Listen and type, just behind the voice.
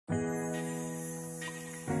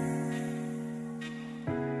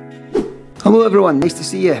Hello everyone, nice to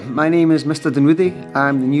see you. My name is Mr Dunwoody.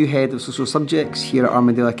 I'm the new head of social subjects here at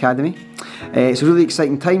Armadale Academy. It's a really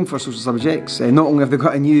exciting time for social subjects. Not only have they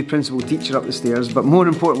got a new principal teacher up the stairs, but more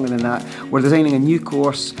importantly than that, we're designing a new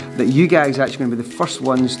course that you guys are actually going to be the first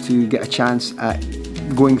ones to get a chance at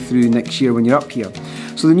going through next year when you're up here.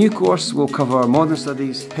 So the new course will cover modern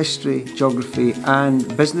studies, history, geography and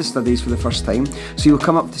business studies for the first time. So you'll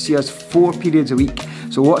come up to see us 4 periods a week.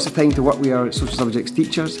 So what's the time to work with our social subjects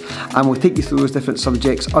teachers, and we'll take you through those different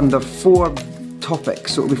subjects under 4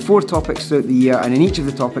 topics. So it'll be 4 topics throughout the year, and in each of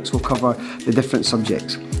the topics we'll cover the different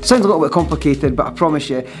subjects. Sounds a little bit complicated, but I promise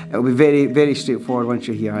you it'll be very, very straightforward once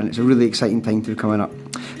you're here, and it's a really exciting time to be coming up.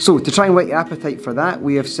 So to try and whet your appetite for that,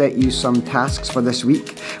 we have set you some tasks for this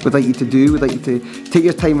week we'd like you to do. We'd like you to take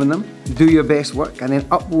your time on them, do your best work, and then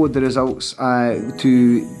upload the results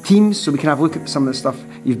to Teams so we can have a look at some of the stuff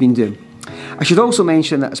you've been doing. I should also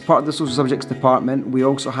mention that as part of the Social Subjects department we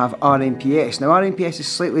also have RMPS. Now RMPS is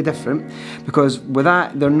slightly different because with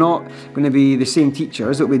that they're not going to be the same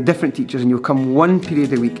teachers, it'll be different teachers, and you'll come 1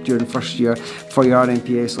 period a week during first year for your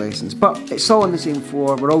RMPS lessons. But it's all on the same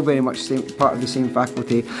floor, we're all very much part of the same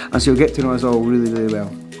faculty, and so you'll get to know us all really, really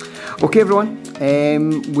well. Okay everyone,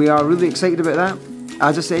 we are really excited about that.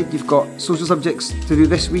 As I said, you've got social subjects to do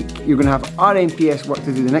this week, you're going to have RMPS work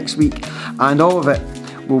to do the next week, and all of it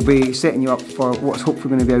will be setting you up for what's hopefully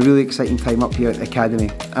going to be a really exciting time up here at the Academy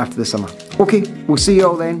after the summer. Okay, we'll see you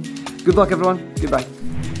all then. Good luck everyone, goodbye.